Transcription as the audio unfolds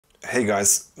Hey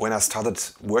guys, when I started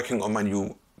working on my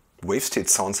new WaveState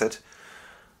soundset,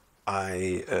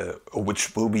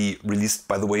 which will be released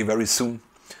by the way very soon,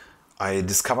 I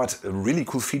discovered a really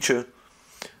cool feature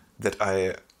that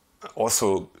I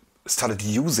also started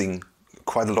using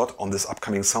quite a lot on this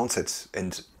upcoming soundset,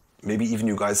 and maybe even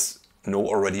you guys know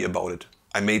already about it.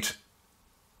 I made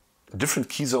different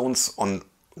key zones on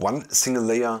one single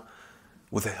layer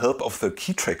with the help of the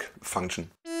key track function.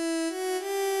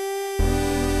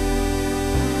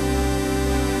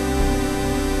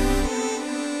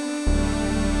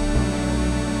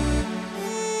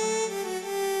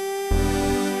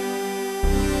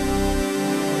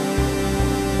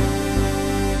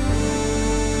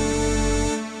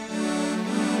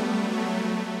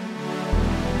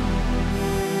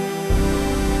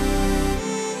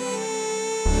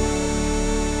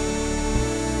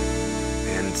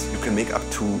 Make up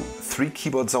to 3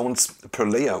 keyboard zones per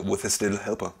layer with this little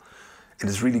helper. It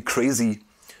is really crazy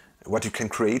what you can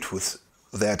create with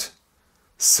that.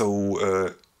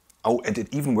 So, and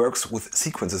it even works with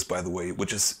sequences, by the way,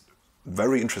 which is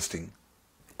very interesting.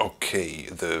 Okay,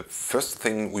 the first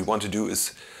thing we want to do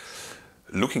is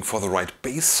looking for the right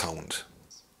bass sound.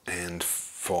 And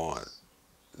for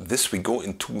this we go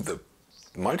into the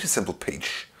multisample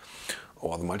page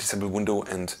or the multisample window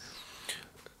and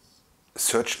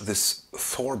search this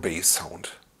Thor bass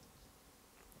sound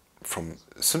from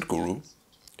Synth Guru.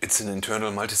 It's an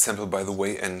internal multisample, by the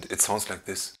way, and it sounds like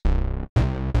this.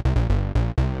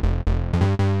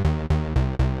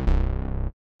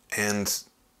 And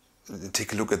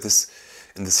take a look at this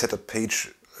in the setup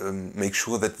page. Make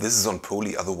sure that this is on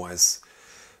poly, otherwise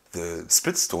the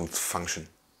splits don't function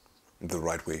the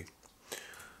right way.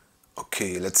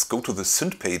 Okay, let's go to the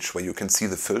synth page where you can see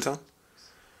the filter.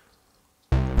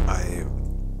 I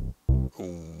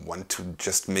want to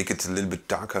just make it a little bit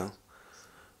darker,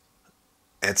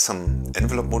 add some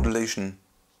envelope modulation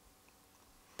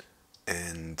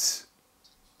and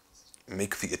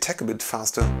make the attack a bit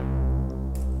faster.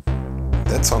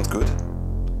 That sounds good.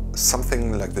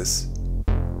 Something like this.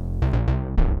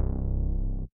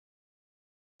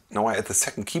 Now I add the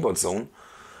second keyboard zone,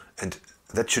 and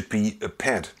that should be a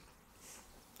pad.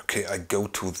 Okay, I go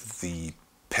to the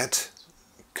pad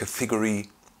category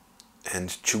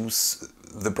and choose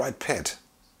the bright pad,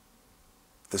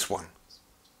 this one.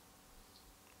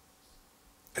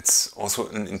 It's also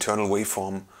an internal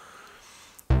waveform,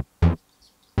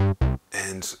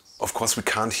 and of course we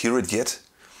can't hear it yet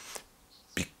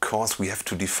because we have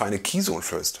to define a key zone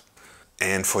first.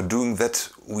 And for doing that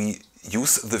we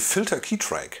use the filter key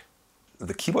track.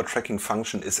 The keyboard tracking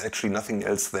function is actually nothing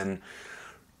else than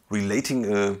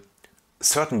relating a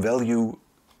certain value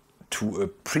to a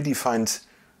predefined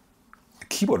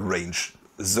keyboard range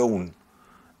zone,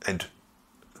 and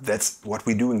that's what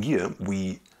we're doing here.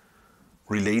 We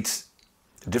relate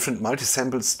different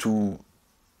multisamples to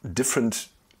different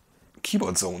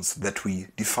keyboard zones that we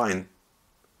define.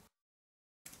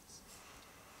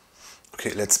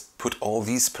 Okay, let's put all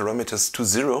these parameters to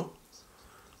 0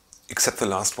 except the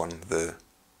last one, the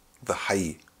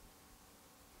high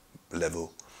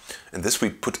level, and this we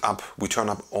turn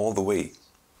up all the way.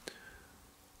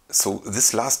 So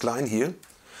this last line here,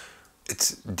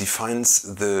 it defines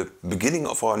the beginning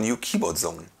of our new keyboard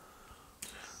zone.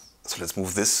 So let's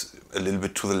move this a little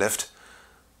bit to the left,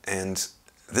 and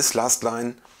this last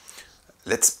line,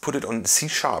 let's put it on C#.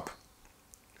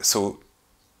 So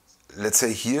let's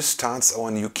say here starts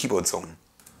our new keyboard zone.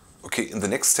 Okay, in the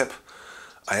next step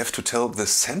I have to tell the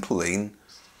sample lane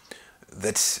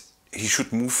that he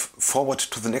should move forward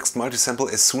to the next multisample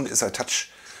as soon as I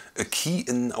touch a key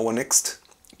in our next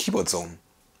keyboard zone.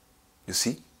 You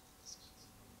see?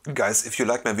 Guys, if you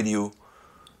like my video,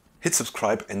 hit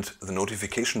subscribe and the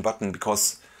notification button,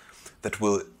 because that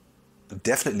will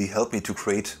definitely help me to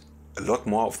create a lot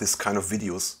more of this kind of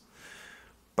videos.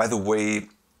 By the way,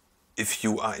 if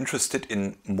you are interested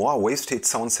in more WaveState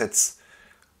soundsets,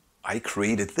 I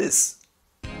created this.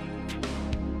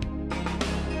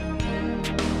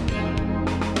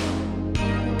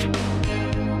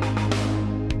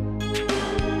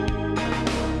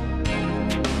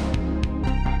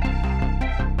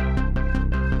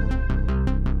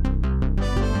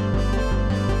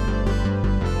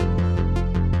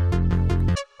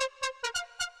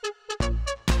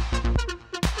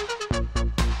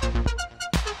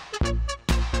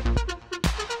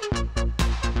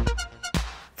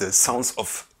 The sounds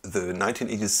of the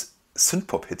 1980s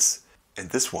synthpop hits, and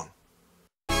this one.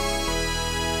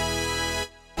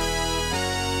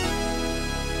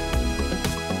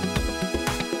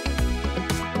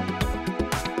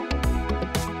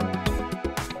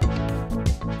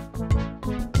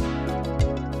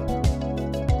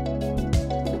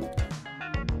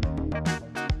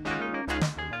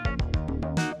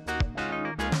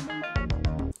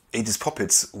 80s pop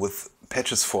hits with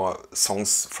patches for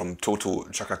songs from Toto,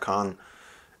 Chaka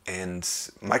and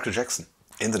Michael Jackson,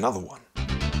 and another one.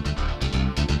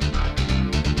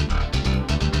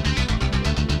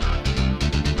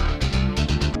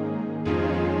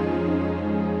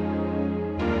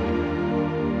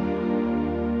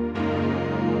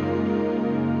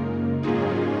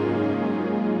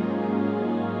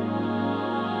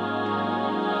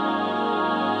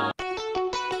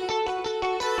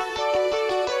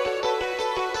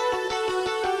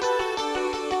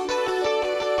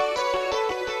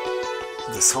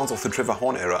 The sounds of the Trevor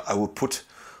horn era. I will put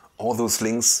all those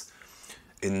links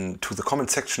into the comment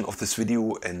section of this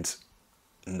video, and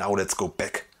now let's go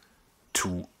back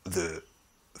to the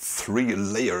three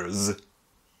layers,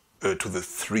 to the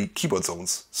three keyboard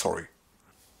zones, sorry.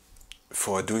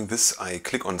 For doing this, I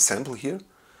click on sample here,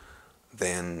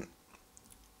 then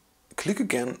click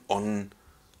again on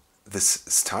this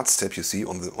start step you see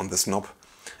on this knob,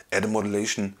 add a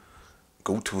modulation,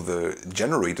 go to the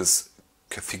generators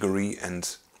category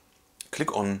and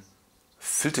click on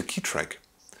filter key track.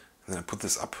 And then I put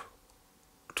this up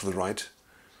to the right,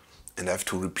 and I have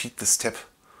to repeat the step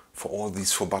for all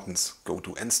these four buttons. Go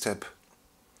to end step,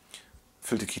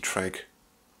 filter key track,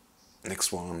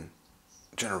 next one,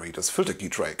 generators, filter key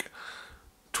track,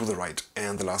 to the right,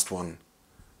 and the last one,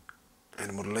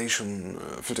 and modulation,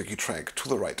 filter key track, to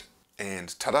the right,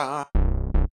 and ta-da!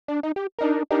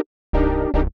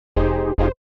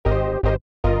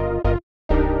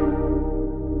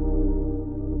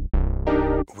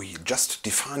 We just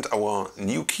defined our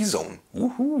new key zone.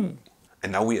 Woohoo!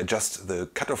 And now we adjust the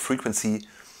cutoff frequency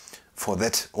for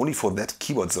that, only for that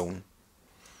keyboard zone.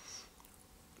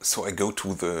 So I go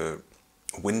to the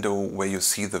window where you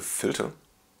see the filter,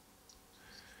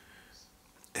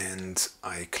 and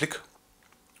I click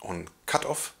on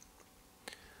cutoff,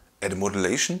 add a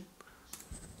modulation,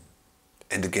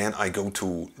 and again I go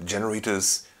to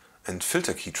generators and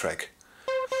filter key track.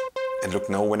 And look,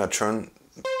 now when I turn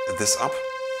this up,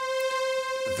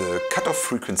 the cutoff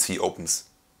frequency opens.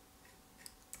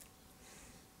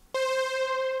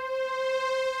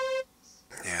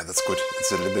 Yeah, that's good.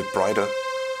 It's a little bit brighter.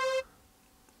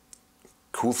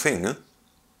 Cool thing, eh?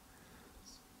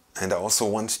 And I also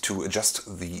want to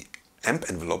adjust the amp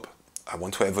envelope. I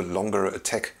want to have a longer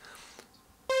attack.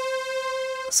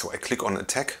 So I click on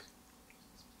attack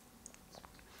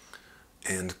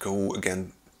and go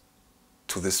again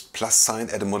to this plus sign,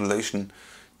 add a modulation,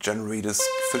 generators,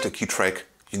 filter key track,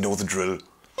 you know the drill.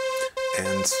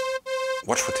 And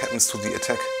watch what happens to the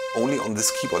attack only on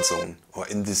this keyboard zone, or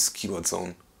in this keyboard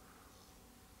zone.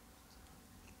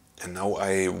 And now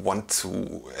I want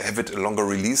to have it a longer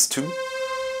release too.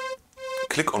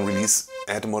 Click on release,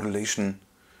 add a modulation,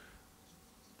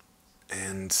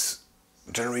 and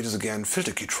generators again,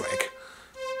 filter key track.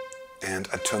 And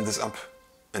I turn this up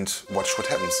and watch what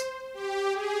happens.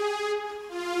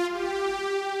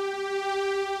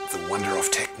 The wonder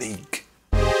of technique.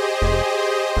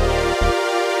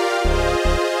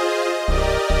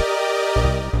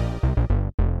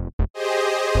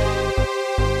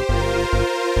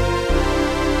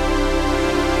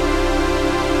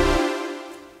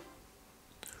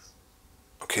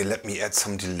 Okay, let me add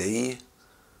some delay,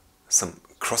 some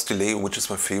cross delay, which is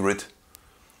my favorite.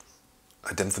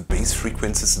 I damp the bass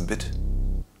frequencies a bit.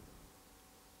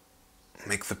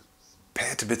 Make the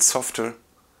pad a bit softer.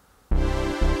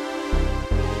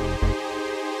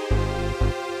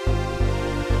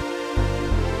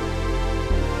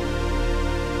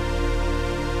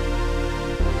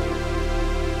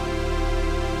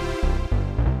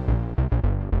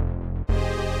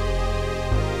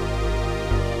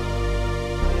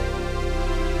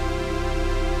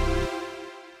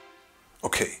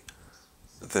 Okay,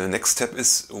 the next step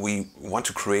is we want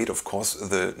to create, of course,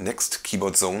 the next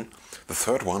keyboard zone, the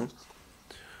third one,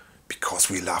 because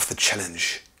we love the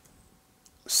challenge.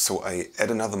 So I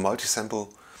add another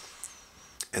multi-sample,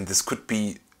 and this could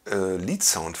be a lead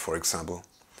sound, for example.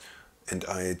 And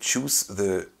I choose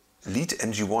the lead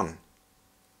NG1.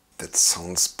 That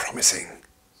sounds promising.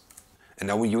 And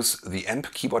now we use the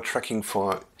amp keyboard tracking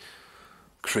for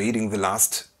creating the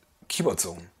last keyboard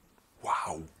zone.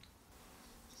 Wow!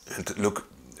 And look,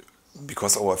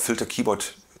 because our filter keyboard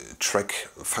track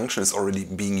function is already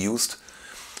being used,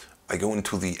 I go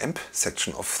into the amp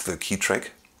section of the key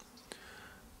track,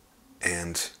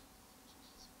 and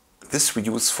this we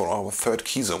use for our third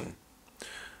key zone.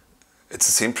 It's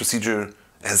the same procedure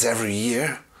as every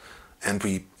year, and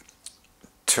we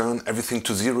turn everything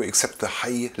to 0 except the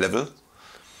high level,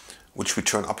 which we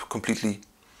turn up completely.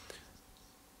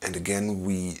 And again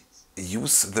we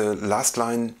use the last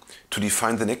line to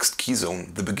define the next key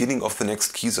zone, the beginning of the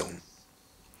next key zone.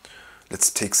 Let's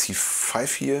take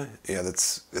C5 here. Yeah,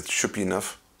 that should be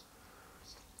enough.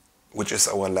 Which is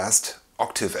our last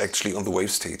octave actually on the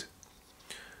wave state.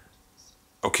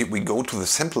 Okay, we go to the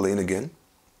sample lane again.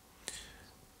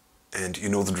 And you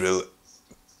know the drill.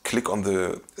 Click on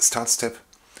the start step,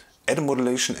 add a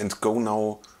modulation and go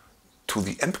now to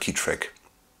the amp key track.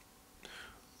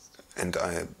 And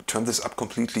I turn this up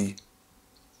completely.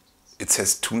 It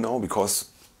says 2 now because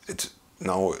it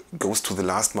now goes to the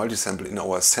last multisample in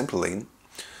our sample lane.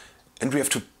 And we have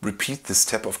to repeat this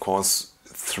step, of course,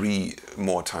 3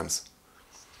 more times.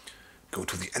 Go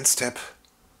to the end step,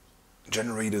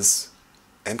 generators,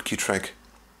 amp key track,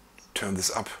 turn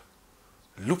this up,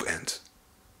 loop end,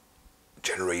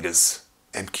 generators,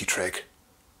 amp key track,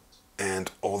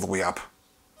 and all the way up.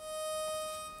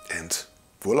 And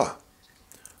voila!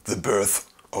 The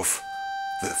birth of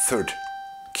the third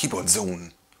keyboard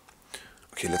zone.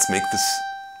 Okay, let's make this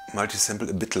multisample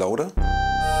a bit louder.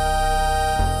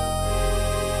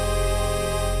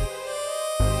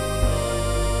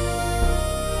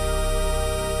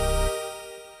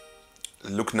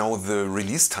 Look now, the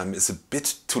release time is a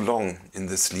bit too long in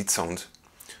this lead sound.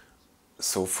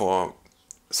 So for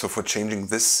changing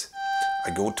this,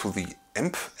 I go to the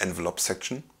amp envelope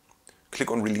section, click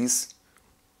on release,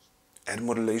 add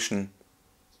modulation,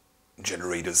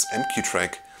 generators, amp key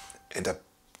track, and I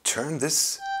turn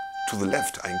this to the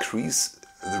left. I increase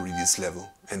the release level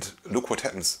and look what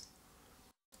happens.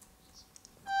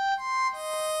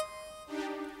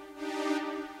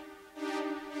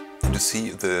 And you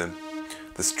see the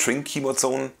string keyboard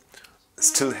zone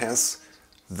still has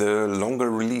the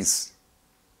longer release.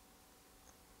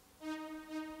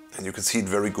 And you can see it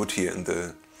very good here in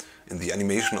the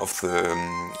animation of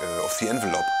the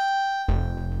envelope.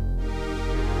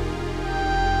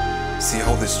 See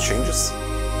how this changes?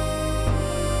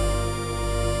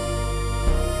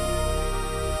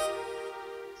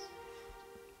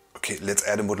 Okay, let's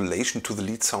add a modulation to the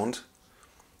lead sound,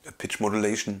 a pitch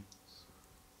modulation.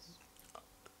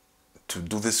 To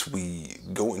do this, we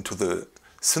go into the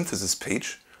synthesis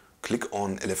page, click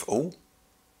on LFO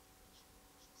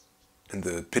in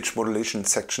the pitch modulation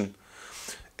section,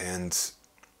 and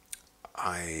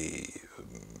I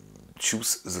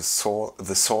choose the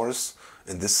source,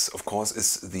 and this of course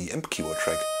is the amp keyboard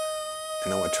track.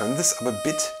 And now I turn this up a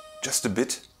bit, just a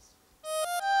bit.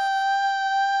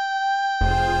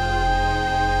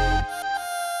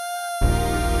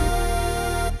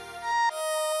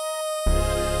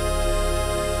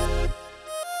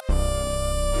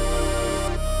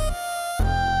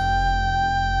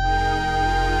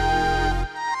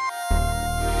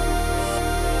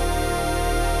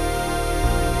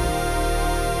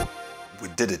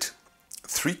 Did it.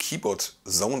 3 keyboard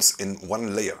zones in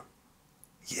 1 layer.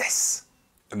 Yes!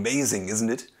 Amazing,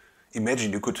 isn't it?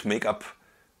 Imagine you could make up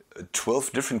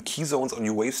 12 different key zones on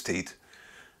your wave state,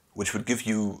 which would give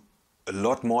you a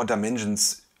lot more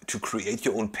dimensions to create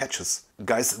your own patches.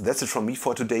 Guys, that's it from me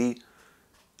for today.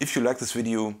 If you like this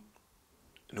video...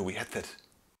 No, we had that.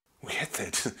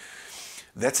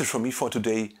 That's it from me for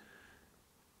today.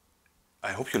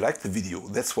 I hope you liked the video.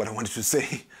 That's what I wanted to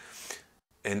say.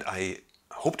 And I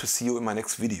hope to see you in my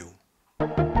next video.